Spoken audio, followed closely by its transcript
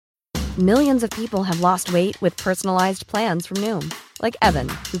Millions of people have lost weight with personalized plans from Noom. Like Evan,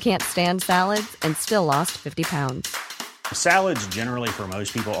 who can't stand salads and still lost 50 pounds. Salads generally for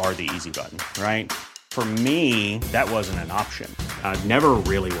most people are the easy button, right? For me, that wasn't an option. I never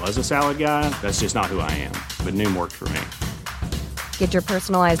really was a salad guy. That's just not who I am. But Noom worked for me. Get your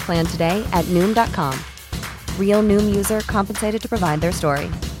personalized plan today at Noom.com. Real Noom user compensated to provide their story.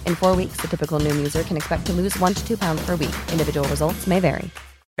 In 4 weeks, the typical Noom user can expect to lose 1 to 2 pounds per week. Individual results may vary.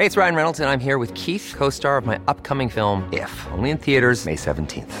 Hey, it's Ryan Reynolds, and I'm here with Keith, co-star of my upcoming film, If, only in theaters May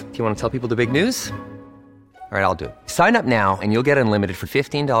 17th. Do you want to tell people the big news? All right, I'll do it. Sign up now and you'll get unlimited for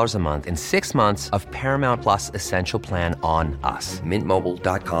 $15 a month and 6 months of Paramount Plus Essential Plan on us.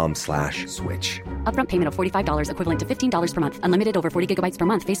 MintMobile.com/switch. Upfront payment of $45 equivalent to $15 per month. Unlimited over 40 gigabytes per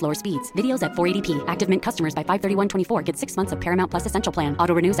month. Face lower speeds. Videos at 480p. Active Mint customers by 531.24 get 6 months of Paramount Plus Essential Plan.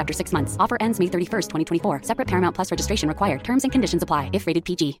 Auto renews after 6 months. Offer ends May 31st, 2024. Separate Paramount Plus registration required. Terms and conditions apply if rated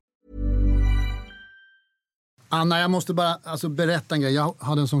PG. Anna, jag måste bara berätta en grej. Jag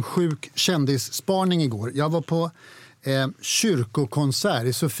hade en sån sjuk kändisspaning igår. Jag var på kyrkokonsert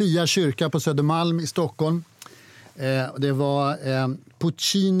i Sofia kyrka på Södermalm i Stockholm. Det var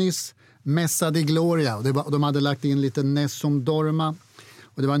Puccinis Messa di Gloria. Och de hade lagt in lite Nessun Dorma.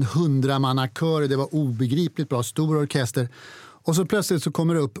 Och det var en 100-mannakör. Det var obegripligt bra, stor orkester. Och så plötsligt så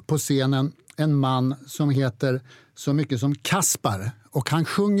kommer det upp på scenen en man som heter så mycket som Kaspar. Och han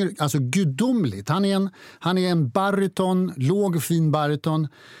sjunger alltså gudomligt. Han är en bariton, låg fin bariton.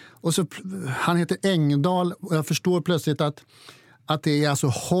 Och så han heter Engdahl och jag förstår plötsligt att det är alltså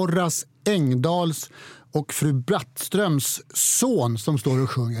Horace Engdahls och fru Brattströms son som står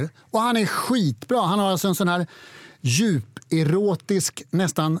och sjunger. Och han är skitbra. Han har alltså en sån här djup, erotisk,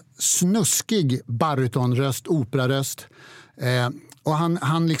 nästan snuskig baritonröst, operaröst. Och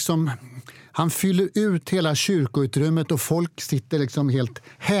han fyller ut hela kyrkoutrymmet och folk sitter liksom helt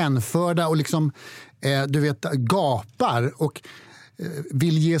hänförda och liksom, gapar och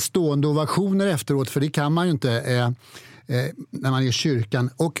vill ge stående ovationer efteråt, för det kan man ju inte när man är i kyrkan.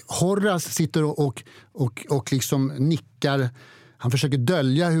 Och Horace sitter och liksom nickar. Han försöker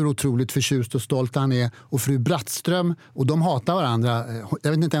dölja hur otroligt förtjust och stolt han är. Och fru Brattström, och de hatar varandra.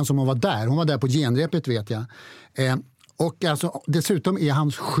 Jag vet inte ens om hon var där. Hon var där på genrepet, vet jag. Och alltså, dessutom är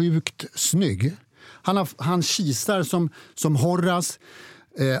han sjukt snygg. Han kisar som Horace.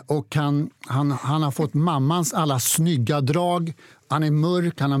 Och han har fått mammans alla snygga drag. Han är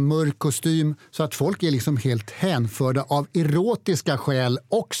mörk, han har mörk kostym. Så att folk är liksom helt hänförda av erotiska skäl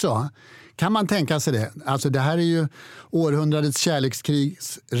också. Kan man tänka sig det? Alltså det här är ju århundradets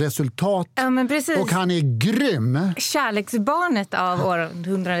kärlekskrigs resultat. Ja, men precis. Och han är grym. Kärleksbarnet av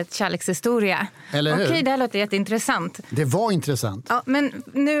århundradets kärlekshistoria. Eller hur? Okej, det här låter jätteintressant. Det var intressant. Ja, men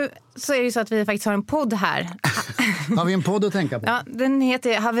nu så är det ju så att vi faktiskt har en podd här. Har vi en podd att tänka på? Ja, den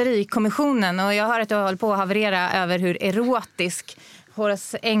heter Haverikommissionen och jag har att jag håller på att haverera över hur erotisk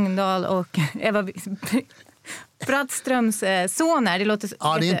Horace Engdahl och Eva Brattströms son är. Det låter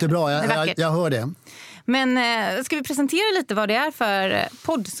det är inte bra, jag hör det. Men ska vi presentera lite vad det är för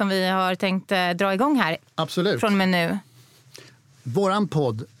podd som vi har tänkt dra igång här? Absolut. Från och med nu. Våran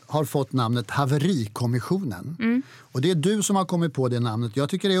podd har fått namnet Haverikommissionen. Mm. Och det är du som har kommit på det namnet. Jag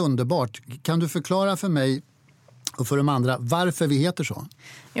tycker det är underbart. Kan du förklara för mig och för de andra varför vi heter så?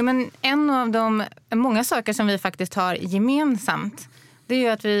 Jo, men en av de många saker som vi faktiskt har gemensamt, det är ju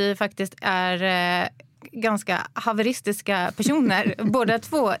att vi faktiskt är ganska haveristiska personer. Båda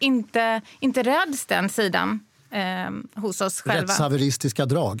två. Inte räds den sidan hos oss själva. Rättshaveristiska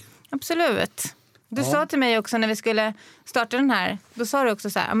drag. Absolut. Du sa till mig också när vi skulle starta den här, då sa du också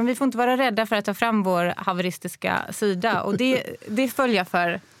så här, men vi får inte vara rädda för att ta fram vår haveristiska sida. Och det följer jag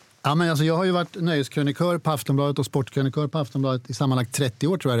för. Ja, men alltså, jag har ju varit nöjeskrönikör på Aftonbladet och sportkrönikör på Aftonbladet i sammanlagt 30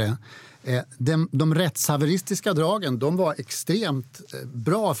 år tror jag det är. De rättshaveristiska dragen, de var extremt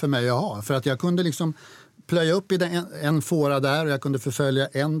bra för mig att ha. För att jag kunde liksom plöja upp i en fåra där och jag kunde förfölja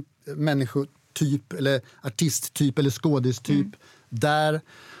en människotyp eller artisttyp eller skådistyp där.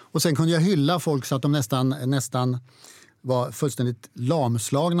 Och sen kunde jag hylla folk så att de nästan var fullständigt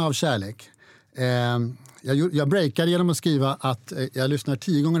lamslagna av kärlek. Jag breakade genom att skriva att jag lyssnar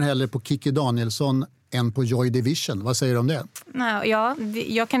 10 gånger hellre på Kikki Danielsson än på Joy Division. Vad säger du om det? Nej, ja,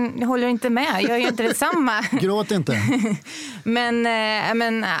 jag håller inte med. Jag är inte detsamma. Gråt inte.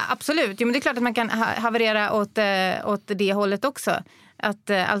 men absolut. Jo, men det är klart att man kan haverera åt det hållet också. Att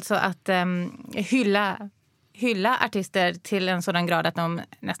hylla artister till en sådan grad att de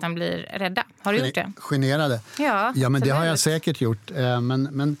nästan blir rädda. Har du gjort det? Generade. Ja, men det har jag säkert gjort.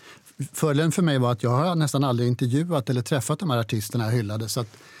 Men fördelen för mig var att jag har nästan aldrig intervjuat eller träffat de här artisterna jag hyllade. Så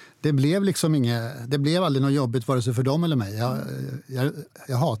att det blev liksom det blev aldrig något jobbigt vare sig för dem eller mig.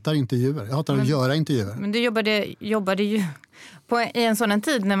 Jag hatar intervjuer. Jag hatar att göra intervjuer. Men du jobbade ju i en sådan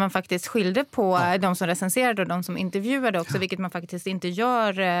tid när man faktiskt skilde på de som recenserade och de som intervjuade också, vilket man faktiskt inte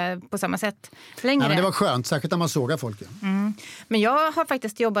gör på samma sätt längre. Ja, men det var skönt, särskilt när man sågar folk. Men jag har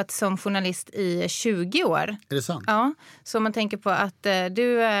faktiskt jobbat som journalist i 20 år. Är det sant? Ja, så man tänker på att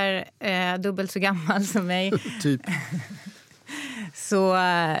du är dubbelt så gammal som mig. Typ. Så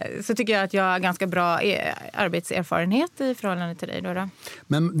tycker jag att jag har ganska bra arbetserfarenhet i förhållande till dig då.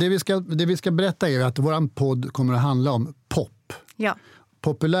 Men det vi ska berätta är att våran podd kommer att handla om pop. Ja.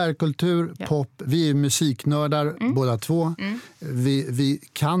 Populärkultur, pop. Vi är musiknördar båda två. Vi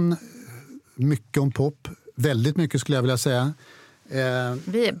kan mycket om pop. Väldigt mycket skulle jag vilja säga.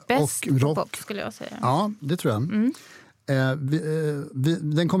 Vi är bäst på pop skulle jag säga. Ja, det tror jag.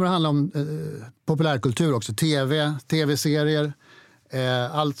 Den kommer att handla om populärkultur också. Tv-serier.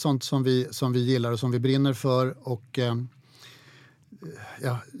 Allt sånt som vi gillar och som vi brinner för. Och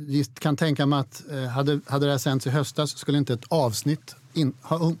just kan tänka mig att hade det här sänts i höstas skulle inte ett avsnitt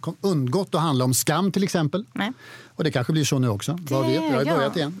ha undgått att handla om Skam till exempel. Nej. Och det kanske blir så nu också. Vad vet, jag har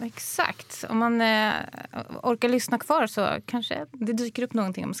börjat igen. Exakt. Om man orkar lyssna kvar så kanske det dyker upp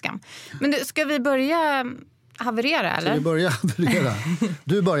någonting om Skam. Men ska vi börja haverera eller? Ska vi börja haverera?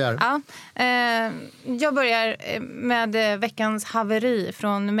 Du börjar. Ja, jag börjar med veckans haveri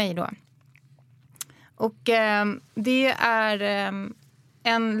från mig då. Och det är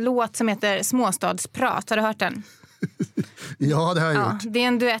en låt som heter Småstadsprat. Har du hört den? Ja, det har jag gjort. Det är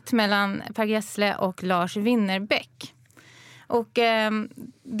en duett mellan Per Gessle och Lars Winnerbäck. Och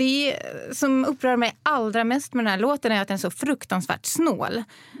det som upprör mig allra mest med den här låten är att den är så fruktansvärt snål.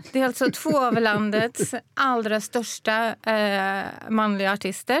 Det är alltså två av landets allra största manliga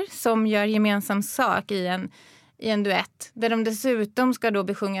artister som gör gemensam sak i en duett. Där de dessutom ska då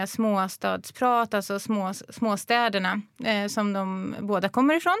besjunga småstadsprat, alltså småstäderna som de båda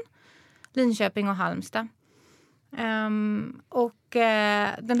kommer ifrån. Linköping och Halmstad.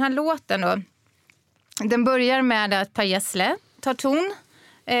 Den här låten då, den börjar med att Per Gessle tar ton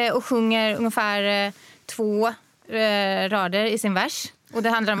och sjunger ungefär 2 rader i sin vers. Och det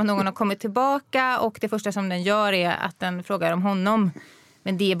handlar om att någon har kommit tillbaka och det första som den gör är att den frågar om honom.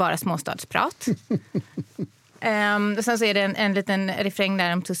 Men det är bara småstadsprat. Sen så är det en liten refräng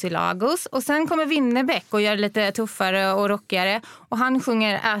där om Tussilagos. Och sen kommer Winnerbäck och gör det lite tuffare och rockigare. Och han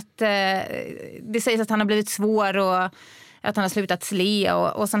sjunger att det sägs att han har blivit svår och att han har slutat sle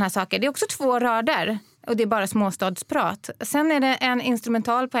och såna här saker. Det är också 2 rader och det är bara småstadsprat. Sen är det en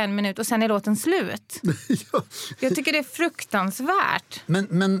instrumental på 1 minut och sen är låten slut. Ja. Jag tycker det är fruktansvärt.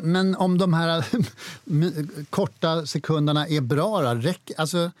 Men om de här korta sekunderna är bra då?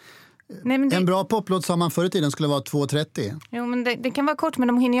 Alltså... Nej, en bra poplåt sa man förr i tiden skulle vara 2.30. Jo, men det kan vara kort, men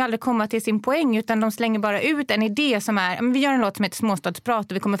de hinner ju aldrig komma till sin poäng utan de slänger bara ut en idé som är, men vi gör en låt som heter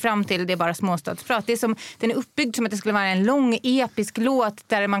Småstadsprat och vi kommer fram till det är bara småstadsprat. Det är som, den är uppbyggd som att det skulle vara en lång episk låt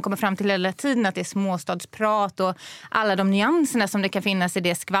där man kommer fram till hela tiden att det är småstadsprat och alla de nyanserna som det kan finnas i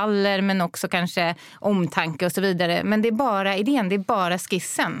det skvaller men också kanske omtanke och så vidare. Men det är bara idén, det är bara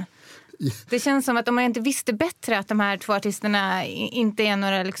skissen. Det känns som att om man inte visste bättre att de här 2 artisterna inte är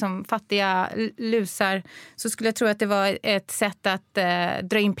några liksom fattiga lusar så skulle jag tro att det var ett sätt att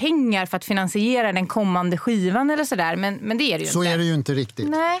dra in pengar för att finansiera den kommande skivan eller sådär. Men det är det ju så inte. Så är det ju inte riktigt.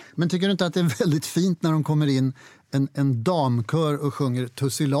 Nej. Men tycker du inte att det är väldigt fint när de kommer in en damkör och sjunger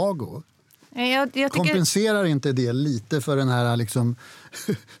Tussilago? Jag tycker... Kompenserar inte det lite för den här liksom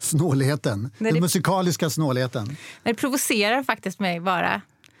snålheten? Den musikaliska snålheten? Det provocerar faktiskt mig bara.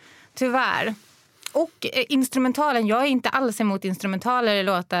 Tyvärr. Och instrumentalen, jag är inte alls emot instrumentaler i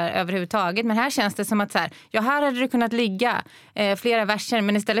låtar överhuvudtaget. Men här känns det som att så här, ja, här hade det kunnat ligga flera verser.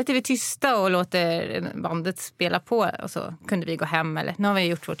 Men istället är vi tysta och låter bandet spela på. Och så kunde vi gå hem eller nu har vi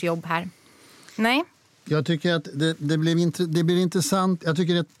gjort vårt jobb här. Nej. Jag tycker att det blir intressant. Jag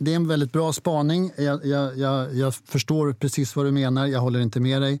tycker att det är en väldigt bra spaning. Jag förstår precis vad du menar. Jag håller inte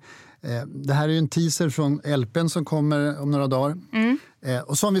med dig. Det här är ju en teaser från LP:n som kommer om några dagar.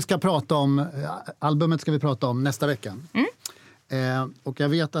 Och som vi ska prata om, albumet ska vi prata om nästa vecka. Och jag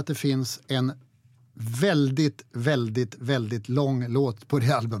vet att det finns en väldigt, väldigt, väldigt lång låt på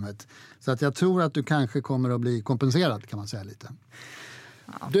det albumet. Så att jag tror att du kanske kommer att bli kompenserad, kan man säga lite.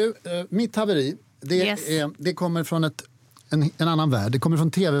 Ja. Du, mitt haveri, det kommer från en annan värld. Det kommer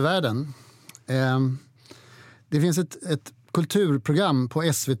från tv-världen. Det finns ett kulturprogram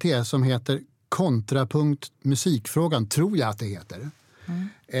på SVT som heter Kontrapunkt musikfrågan, tror jag att det heter.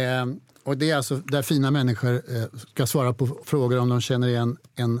 Och det är alltså där fina människor ska svara på frågor om de känner igen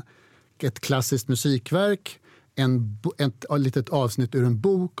ett klassiskt musikverk ett litet avsnitt ur en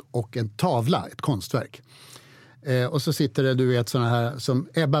bok och en tavla, ett konstverk. Och så sitter det, du vet, såna här som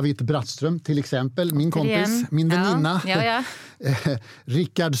Ebba Witt-Brattström till exempel, min kompis, min väninna. Ja.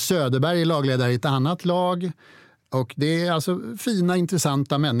 Rickard Söderberg är lagledare i ett annat lag. Och det är alltså fina,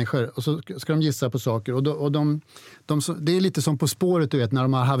 intressanta människor. Och så ska de gissa på saker. Och det är lite som På spåret, du vet. När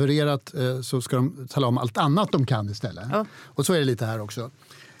de har havererat så ska de tala om allt annat de kan istället. Oh. Och så är det lite här också.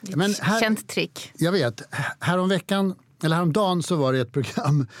 Men känt trick. Jag vet. Häromdagen så var det ett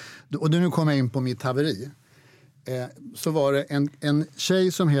program. Och nu kommer jag in på mitt haveri. Så var det en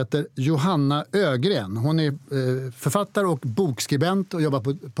tjej som heter Johanna Ögren. Hon är författare och bokskribent och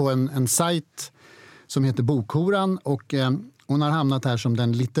jobbar på en sajt som heter Bokhoran, och hon har hamnat här som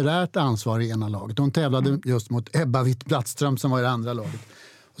den litterärt ansvarig i ena laget. Hon tävlade just mot Ebba Witt-Brattström som var i det andra laget.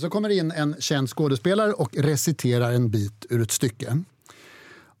 Och så kommer det in en känd skådespelare och reciterar en bit ur ett stycke.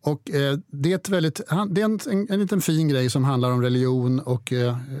 Och det är en liten fin grej som handlar om religion och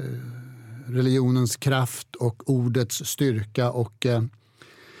religionens kraft och ordets styrka och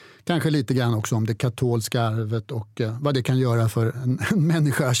kanske lite grann också om det katolska arvet och vad det kan göra för en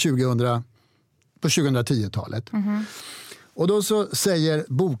människa på 2010-talet. Mm-hmm. Och då så säger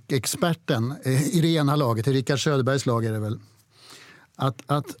bokexperten i det ena laget, i Rickard Söderbergs lag är det väl,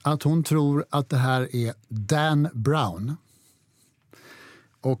 att hon tror att det här är Dan Brown.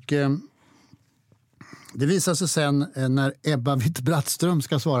 Och det visar sig sen när Ebba Witt-Brattström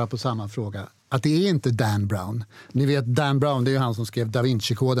ska svara på samma fråga att det är inte Dan Brown. Ni vet, Dan Brown, det är ju han som skrev Da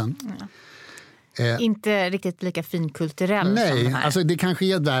Vinci-koden. Ja. Inte riktigt lika finkulturell. Nej, som den här. Alltså det kanske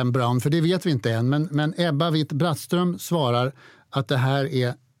är Dan Brown, för det vet vi inte än. Men Ebba Witt-Brattström svarar att det här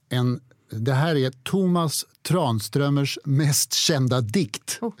är Thomas Tranströmers mest kända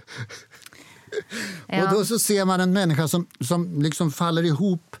dikt. Oh. Ja. Och då så ser man en människa som liksom faller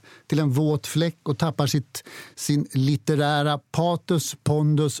ihop till en våt fläck och tappar sin litterära patos,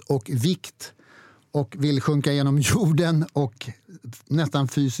 pondus och vikt och vill sjunka genom jorden och nästan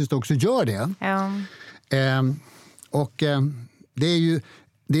fysiskt också gör det. Ja.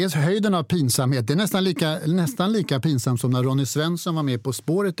 Det är höjden av pinsamhet. Det är nästan lika pinsamt som när Ronny Svensson var med På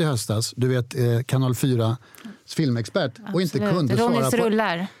spåret i höstas. Du vet, Kanal 4 filmexpert. Absolut. Och inte kunde svara Ronnys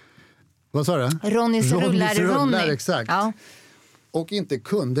rullar. Vad sa du? Ronnys rullar, exakt. Ja. Och inte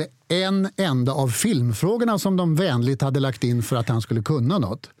kunde en enda av filmfrågorna som de vänligt hade lagt in för att han skulle kunna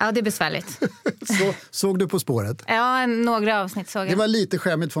något. Ja, det är besvärligt. Såg du På spåret? Ja, några avsnitt såg jag. Det var lite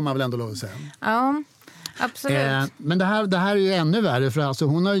skämmigt, får man väl ändå lov att säga. Ja, absolut. Men det här är ju ännu värre, för alltså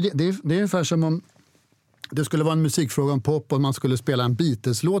hon har ju, det är ungefär som om det skulle vara en musikfråga om pop och man skulle spela en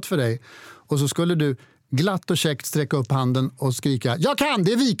Beatles-låt för dig. Och så skulle du glatt och käckt sträcka upp handen och skrika: jag kan,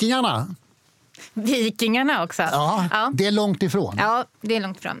 det är Vikingarna! Vikingarna också. Ja, det är långt ifrån. Ja, det är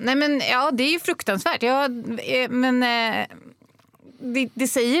långt ifrån. Nej, men ja, det är ju fruktansvärt. Ja, men det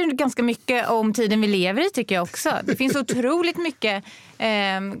säger ganska mycket om tiden vi lever i, tycker jag också. Det finns otroligt mycket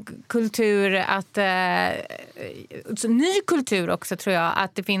kultur ny kultur också, tror jag.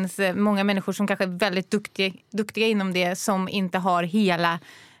 Att det finns många människor som kanske är väldigt duktiga inom det, som inte har hela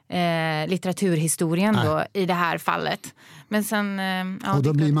litteraturhistorien då, i det här fallet. Men sen, och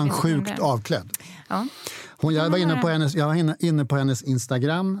då blir man sjukt avklädd. Ja. Jag var inne på hennes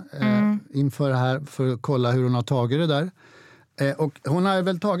Instagram inför det här för att kolla hur hon har tagit det där. Och hon har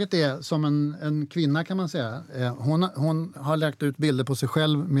väl tagit det som en kvinna, kan man säga. Hon har lagt ut bilder på sig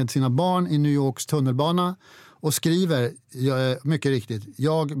själv med sina barn i New Yorks tunnelbana och skriver, mycket riktigt: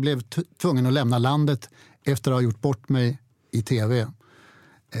 jag blev tvungen att lämna landet efter att ha gjort bort mig i tv.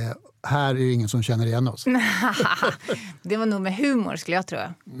 Här är det ingen som känner igen oss. Det var nog med humor, skulle jag tro.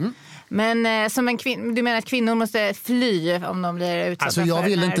 Men som du menar att kvinnor måste fly om de blir utsatta? Alltså jag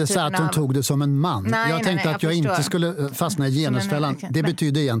ville inte säga att hon tog det som en man. Jag tänkte att jag inte skulle fastna i genusfällan. Det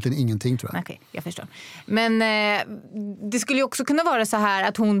betyder egentligen ingenting, tror jag. Okej, jag förstår. Men det skulle ju också kunna vara så här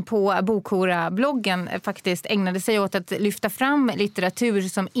att hon på Bokhora-bloggen faktiskt ägnade sig åt att lyfta fram litteratur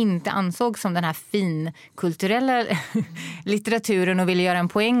som inte ansågs som den här finkulturella litteraturen och ville göra en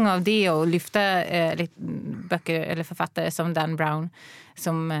poäng av det och lyfta böcker eller författare som Dan Brown,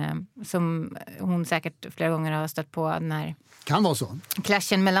 som hon säkert flera gånger har stött på när kan vara så.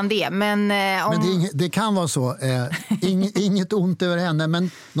 Clashen mellan det. Men det kan vara så. Inget ont över henne,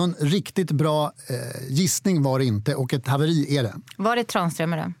 men någon riktigt bra gissning var det inte, och ett haveri är det. Var det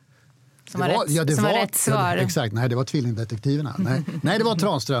Tranströmer då? Som var rätt svar. Exakt, nej, det var tvillingdetektiverna. Nej, det var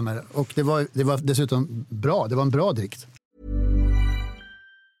Tranströmer, och det var dessutom bra. Det var en bra dikt.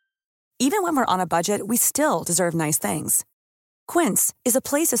 Even when we're on a budget, we still deserve nice things. Quince is a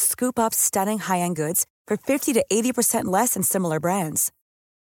place to scoop up stunning high-end goods for 50 to 80% less than similar brands.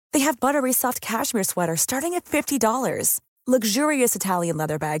 They have buttery soft cashmere sweaters starting at $50, luxurious Italian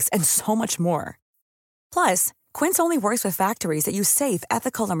leather bags, and so much more. Plus, Quince only works with factories that use safe,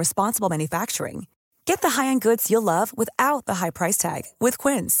 ethical, and responsible manufacturing. Get the high-end goods you'll love without the high price tag with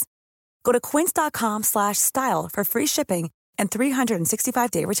Quince. Go to quince.com/style for free shipping and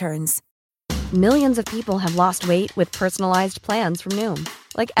 365-day returns. Millions of people have lost weight with personalized plans from Noom.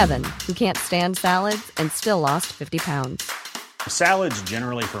 Like Evan, who can't stand salads and still lost 50 pounds. Salads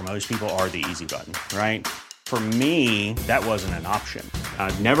generally for most people are the easy button, right? For me, that wasn't an option.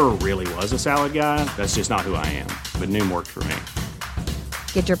 I never really was a salad guy. That's just not who I am. But Noom worked for me.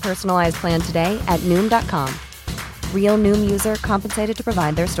 Get your personalized plan today at Noom.com. Real Noom user compensated to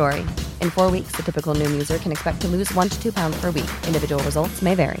provide their story. In 4 weeks, the typical Noom user can expect to lose 1 to 2 pounds per week. Individual results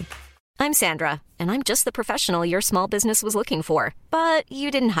may vary. I'm Sandra, and I'm just the professional your small business was looking for. But you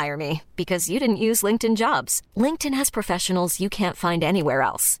didn't hire me because you didn't use LinkedIn Jobs. LinkedIn has professionals you can't find anywhere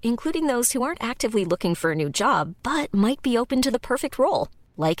else, including those who aren't actively looking for a new job, but might be open to the perfect role,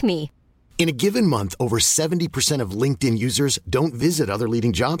 like me. In a given month, over 70% of LinkedIn users don't visit other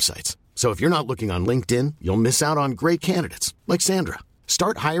leading job sites. So if you're not looking on LinkedIn, you'll miss out on great candidates like Sandra.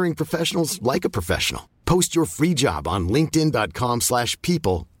 Start hiring professionals like a professional. Post your free job on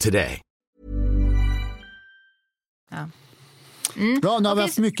linkedin.com/people today. Ja. Bra, nu har vi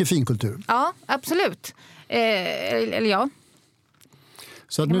haft mycket finkultur. Ja, absolut. Eller ja.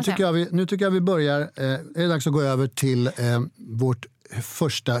 Så att nu tycker jag vi börjar. Är det dags att gå över till vårt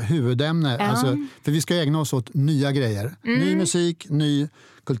första huvudämne. Ja. Alltså, för vi ska ägna oss åt nya grejer. Ny musik, ny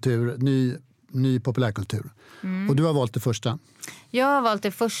kultur, ny populärkultur. Och du har valt det första. Jag har valt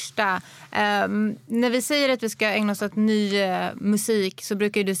det första. När vi säger att vi ska ägna oss åt ny musik så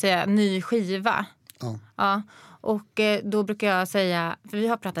brukar du säga ny skiva. Ja. Och då brukar jag säga, för vi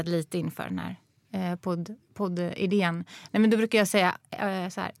har pratat lite inför den här poddidén. Nej, men då brukar jag säga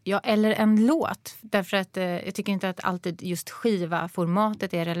så här, ja, eller en låt. Därför att jag tycker inte att alltid just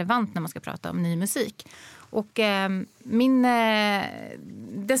skiva-formatet är relevant när man ska prata om ny musik. Och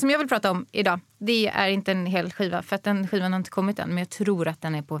det som jag vill prata om idag, det är inte en hel skiva. För att den skivan har inte kommit än, men jag tror att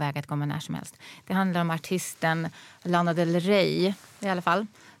den är på väg att komma när som helst. Det handlar om artisten Lana Del Rey i alla fall.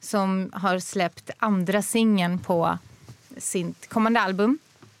 Som har släppt andra singeln på sitt kommande album.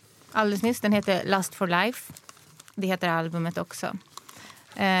 Alldeles nyss, den heter Lust for Life. Det heter albumet också.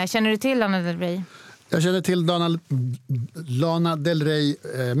 Känner du till Lana Del Rey? Jag känner till Lana Del Rey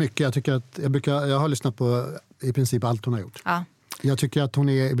mycket. Jag tycker att jag har lyssnat på i princip allt hon har gjort. Ja. Jag tycker att hon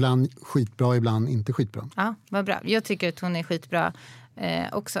är ibland skitbra, ibland inte skitbra. Ja, vad bra. Jag tycker att hon är skitbra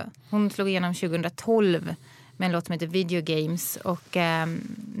också. Hon slog igenom 2012 med en låt som heter Video Games. Och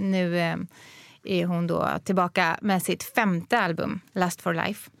nu är hon då tillbaka med sitt 5:e album, Lust for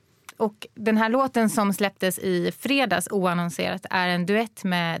Life. Och den här låten som släpptes i fredags oannonserat är en duett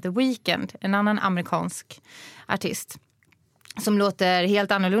med The Weeknd, en annan amerikansk artist. Som låter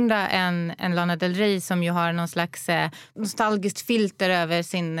helt annorlunda än Lana Del Rey, som ju har någon slags nostalgiskt filter över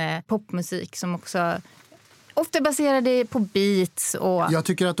sin popmusik som också ofta baserade på beats. Och... Jag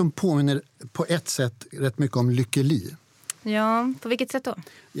tycker att de påminner på ett sätt rätt mycket om Lykke Li. Ja, på vilket sätt då?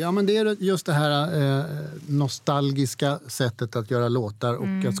 Ja, men det är just det här nostalgiska sättet att göra låtar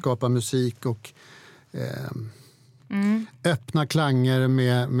och att skapa musik och öppna klanger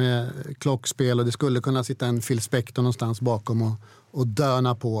med klockspel, och det skulle kunna sitta en Phil Spector någonstans bakom och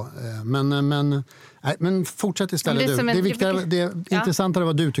döna på. Men fortsätt istället. Det är intressantare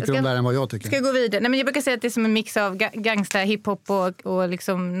vad du tycker om det här än vad jag tycker. Ska jag gå vidare? Nej, men jag brukar säga att det är som en mix av gangsta, hiphop och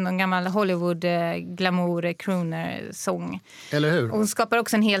liksom någon gammal Hollywood glamour crooner sång. Eller hur? Och hon skapar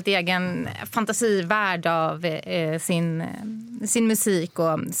också en helt egen fantasivärld av sin musik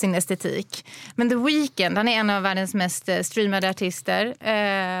och sin estetik. Men The Weeknd, han är en av världens mest streamade artister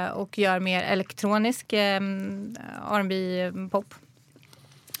och gör mer elektronisk R&B pop.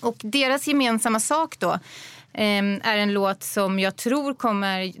 Och deras gemensamma sak då är en låt som jag tror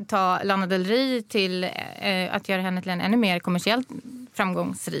kommer ta Lana Del Rey till att göra henne till en ännu mer kommersiellt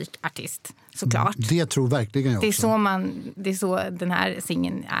framgångsrik artist, såklart. Det tror verkligen jag också. Det är så den här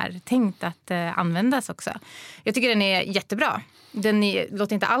singeln är tänkt att användas också. Jag tycker den är jättebra. Den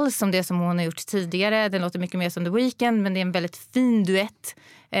låter inte alls som det som hon har gjort tidigare. Den låter mycket mer som The Weeknd, men det är en väldigt fin duett.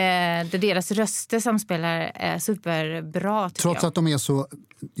 Där deras röster samspelar är superbra, tycker Trots att de är så...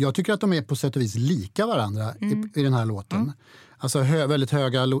 Jag tycker att de är på sätt och vis lika varandra i den här låten. Alltså väldigt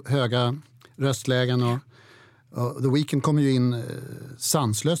höga röstlägen och The Weeknd kommer ju in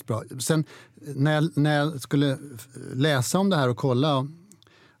sanslöst bra. Sen när jag skulle läsa om det här och kolla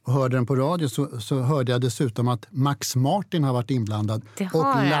och hörde den på radio så hörde jag dessutom att Max Martin har varit inblandad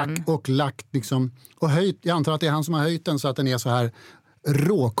och lagt liksom och höjt. Jag antar att det är han som har höjt den så att den är så här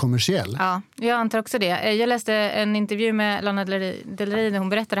råkommersiell. Ja, jag antar också det. Jag läste en intervju med Lana Del Rey när hon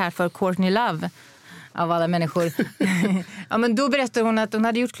berättade det här för Courtney Love av alla människor. Ja, men då berättade hon att hon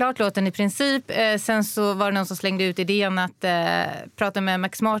hade gjort klart låten i princip. Sen så var det någon som slängde ut idén att prata med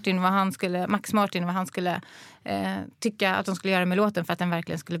Max Martin vad han skulle tycka att de skulle göra med låten för att den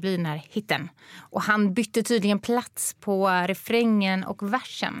verkligen skulle bli den här hitten. Och han bytte tydligen plats på refrängen och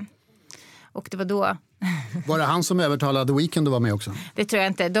versen. Och det var då... Var det han som övertalade The Weeknd att vara med också? Det tror jag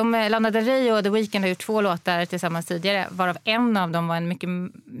inte. Lana Del Rey och The Weeknd har gjort 2 låtar tillsammans tidigare. Varav en av dem var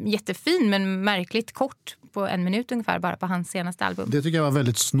en jättefin men märkligt kort på 1 minut ungefär bara på hans senaste album. Det tycker jag var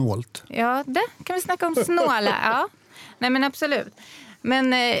väldigt snålt. Ja, det kan vi snacka om snåla. Ja. Nej men absolut.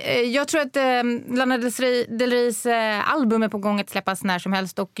 Men jag tror att Lana Del Reys album är på gång att släppas när som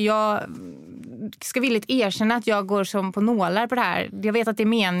helst. Och jag ska villigt erkänna att jag går som på nålar på det här. Jag vet att det är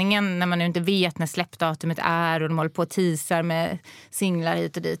meningen när man nu inte vet när släppdatumet är. Och de håller på och teasar med singlar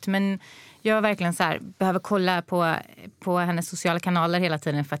hit och dit. Men jag verkligen så här, behöver kolla på hennes sociala kanaler hela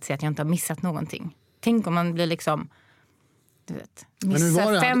tiden för att se att jag inte har missat någonting. Tänk om man blir liksom... Du vet,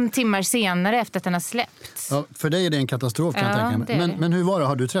 missa 5 timmar senare efter att den har släppts. Ja, för dig är det en katastrof kan jag tänka mig. Men hur var det?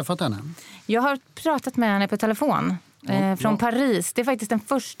 Har du träffat henne? Jag har pratat med henne på telefon från Paris. Det är faktiskt den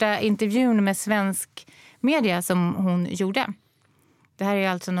första intervjun med svensk media som hon gjorde. Det här är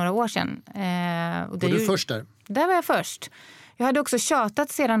alltså några år sedan. Var du först där? Där var jag först. Jag hade också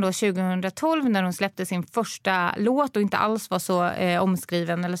tjatat sedan då 2012 när hon släppte sin första låt och inte alls var så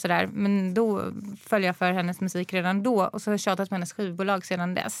omskriven eller sådär. Men då följde jag för hennes musik redan då och så har jag tjatat med hennes skivbolag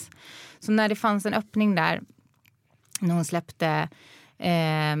sedan dess. Så när det fanns en öppning där när hon släppte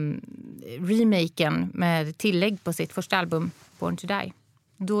remaken med tillägg på sitt första album Born to Die.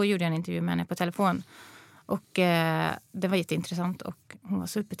 Då gjorde jag en intervju med henne på telefon. Och det var jätteintressant och hon var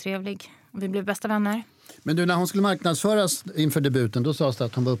supertrevlig. Vi blev bästa vänner. Men du, när hon skulle marknadsföras inför debuten då sades det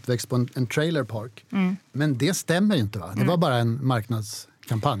att hon var uppväxt på en trailerpark. Men det stämmer inte va? Det var bara en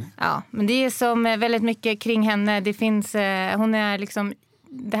marknadskampanj. Ja, men det är som väldigt mycket kring henne. Det finns, hon är liksom,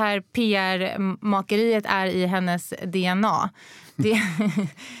 det här PR-makeriet är i hennes DNA.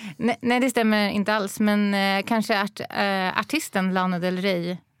 Nej, det stämmer inte alls. Men kanske artisten Lana Del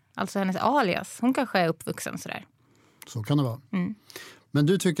Rey, alltså hennes alias, hon kanske är uppvuxen sådär. Så kan det vara. Men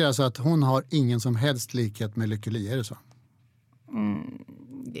du tycker alltså att hon har ingen som helst likhet med Lykke Li, är det så?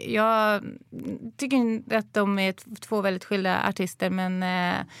 Jag tycker att de är 2 väldigt skilda artister, men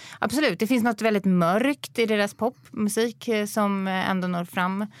absolut, det finns något väldigt mörkt i deras popmusik som ändå når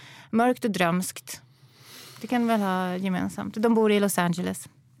fram. Mörkt och drömskt. Det kan väl ha gemensamt. De bor i Los Angeles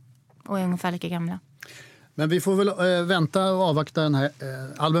och är ungefär lika gamla. Men vi får väl vänta och avvakta den här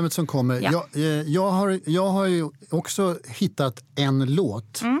albumet som kommer. Ja. Jag har ju också hittat en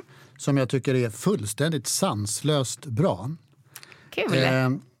låt som jag tycker är fullständigt sanslöst bra. Kul.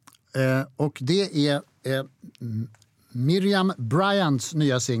 Och det är Miriam Bryants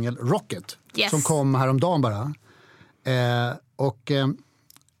nya singel Rocket. Yes. Som kom häromdagen bara.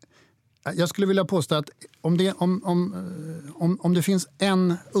 Jag skulle vilja påstå att om det finns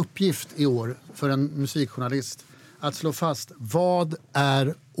en uppgift i år för en musikjournalist att slå fast vad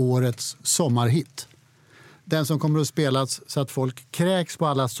är årets sommarhit. Den som kommer att spelas så att folk kräks på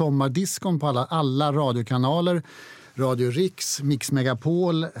alla sommardiskon, på alla radiokanaler, Radio Riks, Mix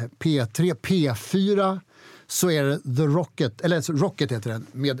Megapol, P3, P4, så är det The Rocket, eller Rocket heter den,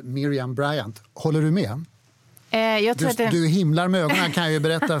 med Miriam Bryant. Håller du med? Jag tror du himlar med ögonen kan jag ju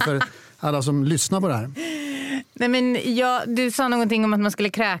berätta för alla som lyssnar på det här. Nej, men du sa någonting om att man skulle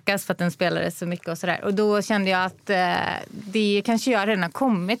kräkas för att den spelades så mycket och sådär. Och då kände jag att det kanske jag redan har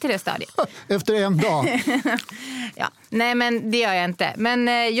kommit till det stadiet. Efter en dag. Ja, nej men det gör jag inte. Men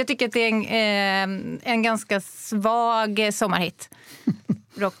jag tycker att det är en ganska svag sommarhit.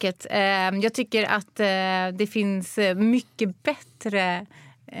 Rocket. Jag tycker att det finns mycket bättre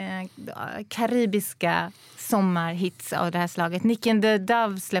karibiska sommarhits av det här slaget. Nick and the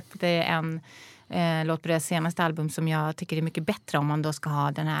Dove släppte en låt på det senaste album som jag tycker är mycket bättre om man då ska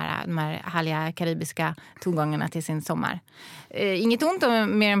ha de här härliga karibiska tongångarna till sin sommar. Inget ont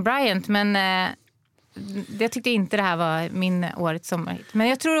om Miriam Bryant, men jag tyckte inte det här var min årets sommarhit. Men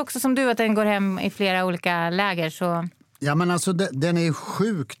jag tror också som du att den går hem i flera olika läger. Så... Ja, men alltså den är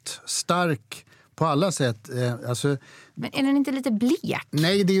sjukt stark på alla sätt. Alltså, men är den inte lite blek?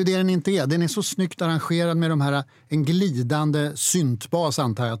 Nej, det är ju det den inte är. Den är så snyggt arrangerad med de här, en glidande syntbas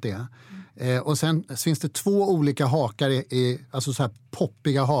antar jag att det är. Och sen finns det 2 olika hakar, alltså så här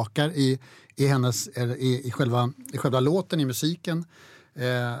poppiga hakar i själva låten, i musiken.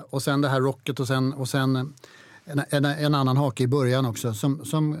 Och sen det här rocket och sen en annan hake i början också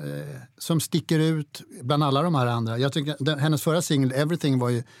som sticker ut bland alla de här andra. Jag tycker hennes förra singel Everything var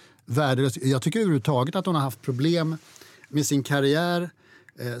ju värdelös. Jag tycker överhuvudtaget att hon har haft problem med sin karriär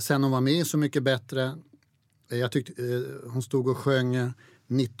sen hon var med Så mycket bättre. Jag tyckte hon stod och sjöng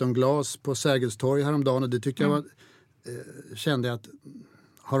 19 glas på Sergels torg häromdagen och det tyckte jag var, kände jag att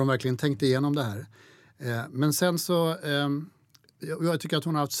har de verkligen tänkt igenom det här. Men sen så jag tycker att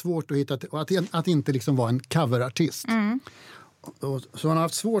hon har haft svårt att hitta att inte liksom vara en coverartist. Så hon har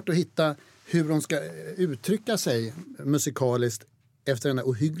haft svårt att hitta hur hon ska uttrycka sig musikaliskt efter den här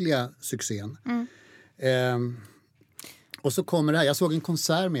ohyggliga succén. Och så kommer det här. Jag såg en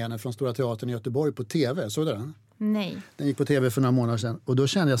konsert med henne från Stora Teatern i Göteborg på tv. Såg du den? Nej. Den gick på tv för några månader sedan. Och då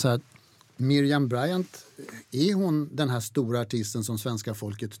kände jag så här att Miriam Bryant, är hon den här stora artisten som svenska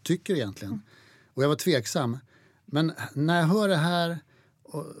folket tycker egentligen? Och jag var tveksam. Men när jag hör det här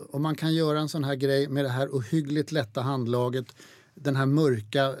och man kan göra en sån här grej med det här ohyggligt lätta handlaget, den här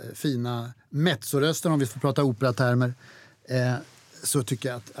mörka, fina mezzorösten om vi får prata operatermer, så tycker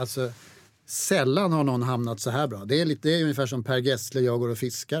jag att alltså, sällan har någon hamnat så här bra. Det är ungefär som Per Gessle, Jag går och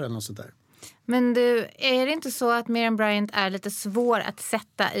fiskar eller något sånt där. Men du, är det inte så att Miriam Bryant är lite svår att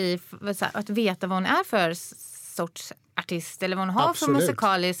sätta i, att veta vad hon är för sorts artist eller vad hon har för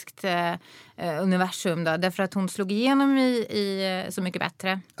musikaliskt universum då? Därför att hon slog igenom i Så mycket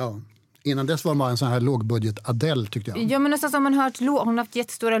bättre. Ja. Innan dess var man en sån här lågbudget Adele tyckte jag. Ja, men nästan som man hört hon har haft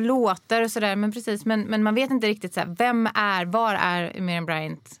jättestora låtar och sådär, men precis, men man vet inte riktigt så här, var är Miriam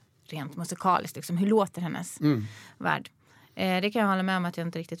Bryant rent musikaliskt liksom, hur låter hennes värld? Det kan jag hålla med om att jag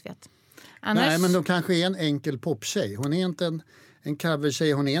inte riktigt vet. Annars... Nej, men de kanske är en enkel poptjej. Hon är inte en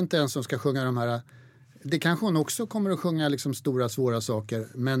covertjej, hon är inte en som ska sjunga de här. Det kanske hon också kommer att sjunga liksom stora svåra saker,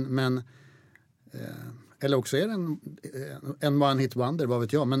 men eller också är det en one hit wonder, vad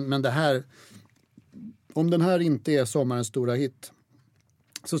vet jag, men det här, om den här inte är sommarens stora hit,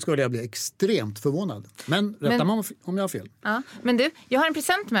 så skulle jag bli extremt förvånad. Men rätta mig om jag har fel. Ja, men du, jag har en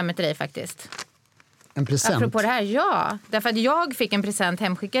present med mig till dig faktiskt. En present? Apropå det här, ja. Därför att jag fick en present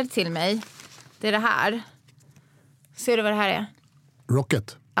hemskickad till mig. Det är det här. Ser du vad det här är?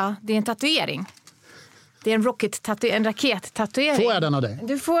 Rocket? Ja, det är en tatuering. Det är en rakettatuering. Får jag den av dig?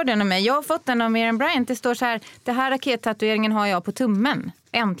 Du får den av mig. Jag har fått den av Miriam Bryant. Det står så här: det här rakettatueringen har jag på tummen.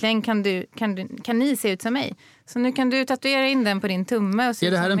 Äntligen kan ni se ut som mig. Så nu kan du tatuera in den på din tumme. Och se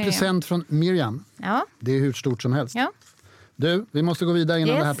är det här en present från Miriam? Ja. Det är hur stort som helst. Ja. Du, vi måste gå vidare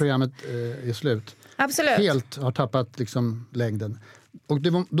innan det här programmet är slut. Absolut. Helt har tappat liksom längden. Och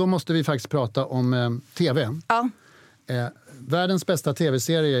då måste vi faktiskt prata om tv. Ja. Världens bästa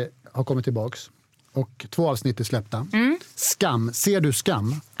tv-serie har kommit tillbaks. Och 2 avsnitt är släppta. Skam. Ser du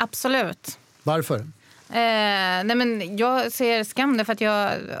Skam? Absolut. Varför? Nej, men jag ser Skam därför att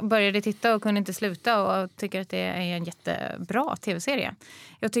jag började titta och kunde inte sluta och tycker att det är en jättebra tv-serie.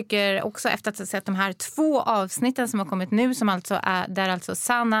 Jag tycker också efter att ha sett de här 2 avsnitten som har kommit nu, som alltså är, där alltså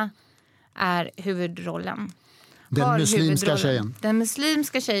Sanna är huvudrollen. Den muslimska tjejen. Den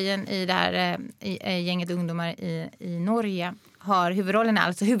muslimska tjejen i det här gänget ungdomar i Norge har huvudrollen,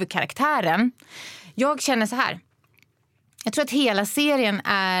 alltså huvudkaraktären. Jag känner så här. Jag tror att hela serien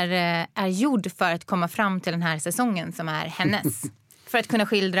är gjord för att komma fram till den här säsongen som är hennes. För att kunna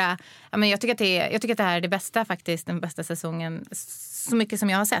skildra, jag tycker att det här är det bästa faktiskt, den bästa säsongen så mycket som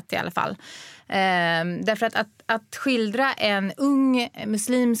jag har sett i alla fall. Därför att skildra en ung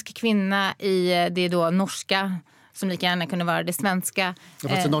muslimsk kvinna i det då norska, som lika gärna kunde vara det svenska. Ja,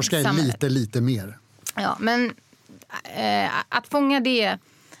 fast det norska är lite mer. Ja, men att fånga det,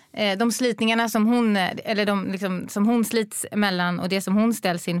 de slitningarna som hon, eller de liksom, som hon slits emellan och det som hon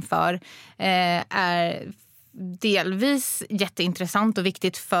ställs inför, är delvis jätteintressant och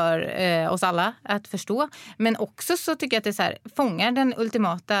viktigt för oss alla att förstå. Men också så tycker jag att det så här, fångar den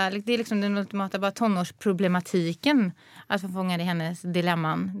ultimata, det är liksom den ultimata bara tonårsproblematiken, att få fånga det i hennes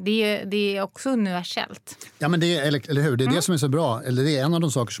dilemman. Det är också universellt. Ja, men det är, eller hur? Det är det som är så bra, eller det är en av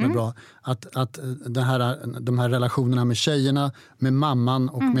de saker som är bra, att de här relationerna med tjejerna, med mamman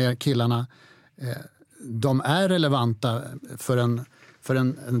och med killarna, de är relevanta för en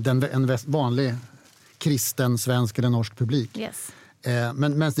vanlig kristen, svensk eller norsk publik. Yes.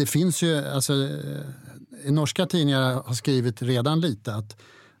 Men det finns ju, alltså, norska tidningar har skrivit redan lite att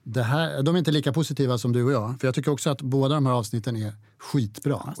det här, de är inte lika positiva som du och jag. För jag tycker också att båda de här avsnitten är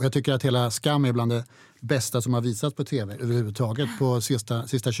skitbra. Och jag tycker att hela Skam är bland det bästa som har visats på tv överhuvudtaget på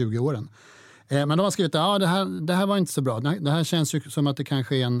sista 20 åren. Men de har skrivit att det här var inte så bra. Det här känns ju som att det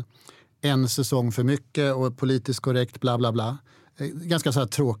kanske är en säsong för mycket och politiskt korrekt, bla bla bla. Ganska så här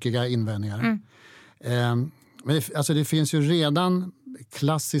tråkiga invändningar. Men det finns ju redan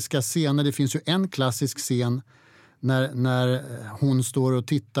klassiska scener. Det finns ju en klassisk scen när hon står och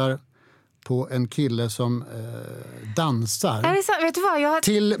tittar på en kille som dansar. Vet du vad?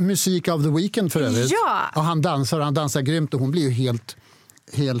 Till musik av The Weeknd för övrigt. Ja! Och han dansar grymt och hon blir ju helt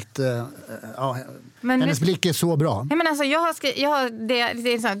hennes blick är så bra. Ja, men alltså, det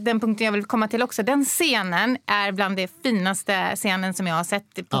är den punkten jag vill komma till också. Den scenen är bland det finaste scenen som jag har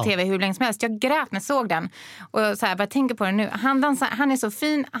sett på tv hur länge som helst. Jag grät när jag såg den. Och så här, bara tänker på det nu. Han är så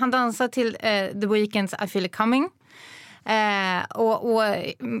fin. Han dansar till The Weeknd's I Feel It Coming. Och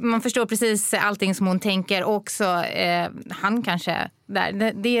man förstår precis allting som hon tänker. Och också han kanske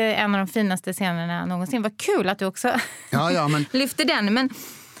där. Det är en av de finaste scenerna någonsin. Vad kul att du också lyfter den.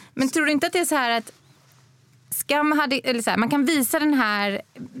 Men tror du inte att det är så här att man kan visa den här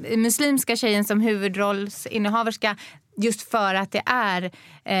muslimska tjejen som huvudrollsinnehaverska just för att det är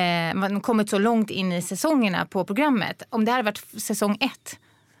man kommit så långt in i säsongerna på programmet. Om det hade varit säsong 1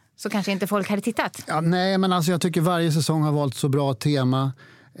 så kanske inte folk hade tittat. Ja, nej, men alltså jag tycker varje säsong har valt så bra tema.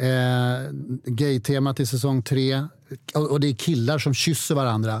 Gay-tema till säsong 3. Och det är killar som kysser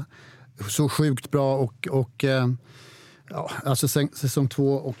varandra. Så sjukt bra och alltså säsong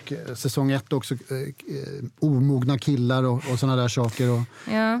 2 och säsong 1 också omogna killar och såna där saker. Och,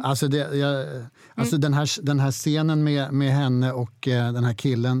 alltså den här scenen med henne och den här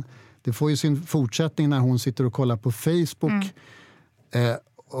killen, det får ju sin fortsättning när hon sitter och kollar på Facebook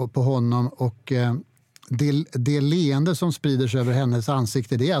och på honom och det leende som sprider sig över hennes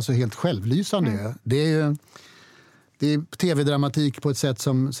ansikte, det är alltså helt självlysande. Det är tv-dramatik på ett sätt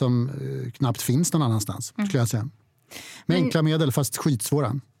som knappt finns någon annanstans, skulle jag säga. Med enkla medel, fast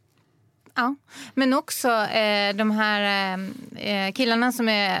skitsvåra. Ja, men också de här killarna som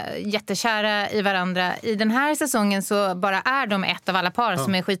är jättekära i varandra. I den här säsongen så bara är de ett av alla par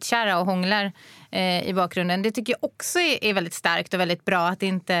som är skitkära och hånglar i bakgrunden. Det tycker jag också är väldigt starkt och väldigt bra att det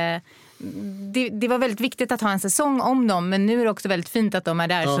inte... Det var väldigt viktigt att ha en säsong om dem, men nu är det också väldigt fint att de är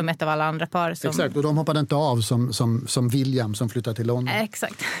där som ett av alla andra par. Exakt, och de hoppade inte av som William som flyttade till London.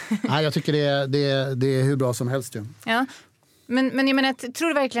 Exakt. Nej, jag tycker det är hur bra som helst. Ju. Ja. Men jag menar, tror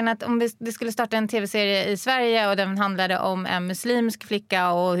du verkligen att om det skulle starta en tv-serie i Sverige och den handlade om en muslimsk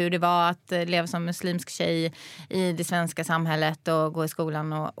flicka och hur det var att leva som muslimsk tjej i det svenska samhället och gå i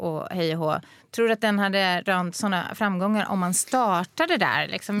skolan och hej och hå. Tror du att den hade rönt sådana framgångar om man startade där?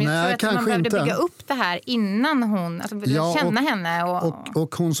 Liksom? Nej, tror att man behövde bygga upp det här innan hon, alltså känna henne.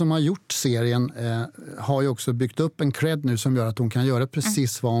 Och hon som har gjort serien har ju också byggt upp en cred nu som gör att hon kan göra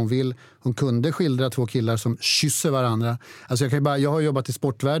precis vad hon vill. Hon kunde skildra 2 killar som kysser varandra. Alltså jag har jobbat i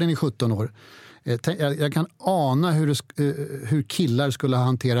sportvärlden i 17 år. Jag kan ana hur killar skulle ha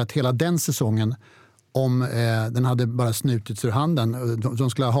hanterat hela den säsongen om den hade bara snutits ur handen. De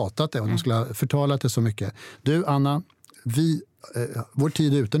skulle ha hatat det och de skulle ha förtalat det så mycket. Du, Anna, vår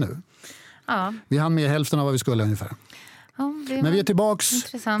tid är ute nu. Ja. Vi hann med hälften av vad vi skulle ungefär. Ja, men vi är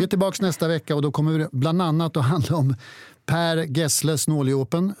tillbaks nästa vecka och då kommer vi bland annat att handla om Per Gessles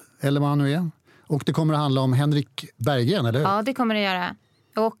Nåljopen, eller vad han nu är. Och det kommer att handla om Henrik Berggren, eller hur? Ja, det kommer det göra.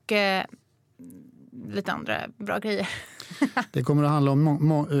 Och lite andra bra grejer. Det kommer att handla om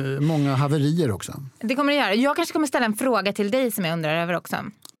många haverier också. Det kommer det göra. Jag kanske kommer ställa en fråga till dig som jag undrar över också.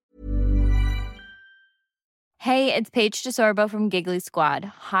 Hey, it's Paige DeSorbo from Giggly Squad.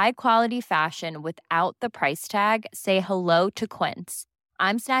 High quality fashion without the price tag. Say hello to Quince.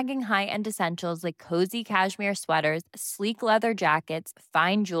 I'm snagging high-end essentials like cozy cashmere sweaters, sleek leather jackets,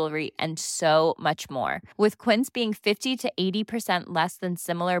 fine jewelry, and so much more. With Quince being 50 to 80% less than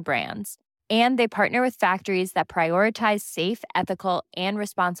similar brands. And they partner with factories that prioritize safe, ethical, and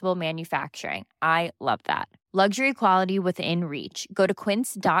responsible manufacturing. I love that. Luxury quality within reach. Go to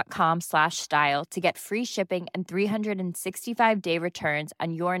quince.com/style to get free shipping and 365-day returns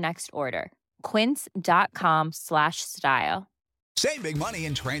on your next order. Quince.com/style. Save big money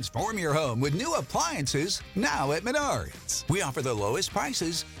and transform your home with new appliances now at Menards. We offer the lowest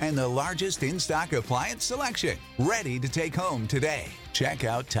prices and the largest in-stock appliance selection. Ready to take home today. Check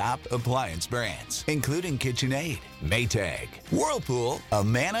out top appliance brands, including KitchenAid, Maytag, Whirlpool,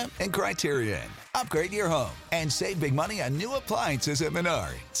 Amana, and Criterion. Upgrade your home and save big money on new appliances at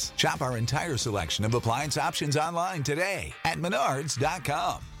Menards. Shop our entire selection of appliance options online today at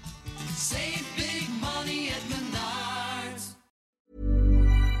menards.com. Save big money at Menards.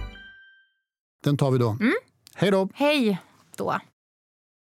 Den tar vi då. Hej då. Hej då.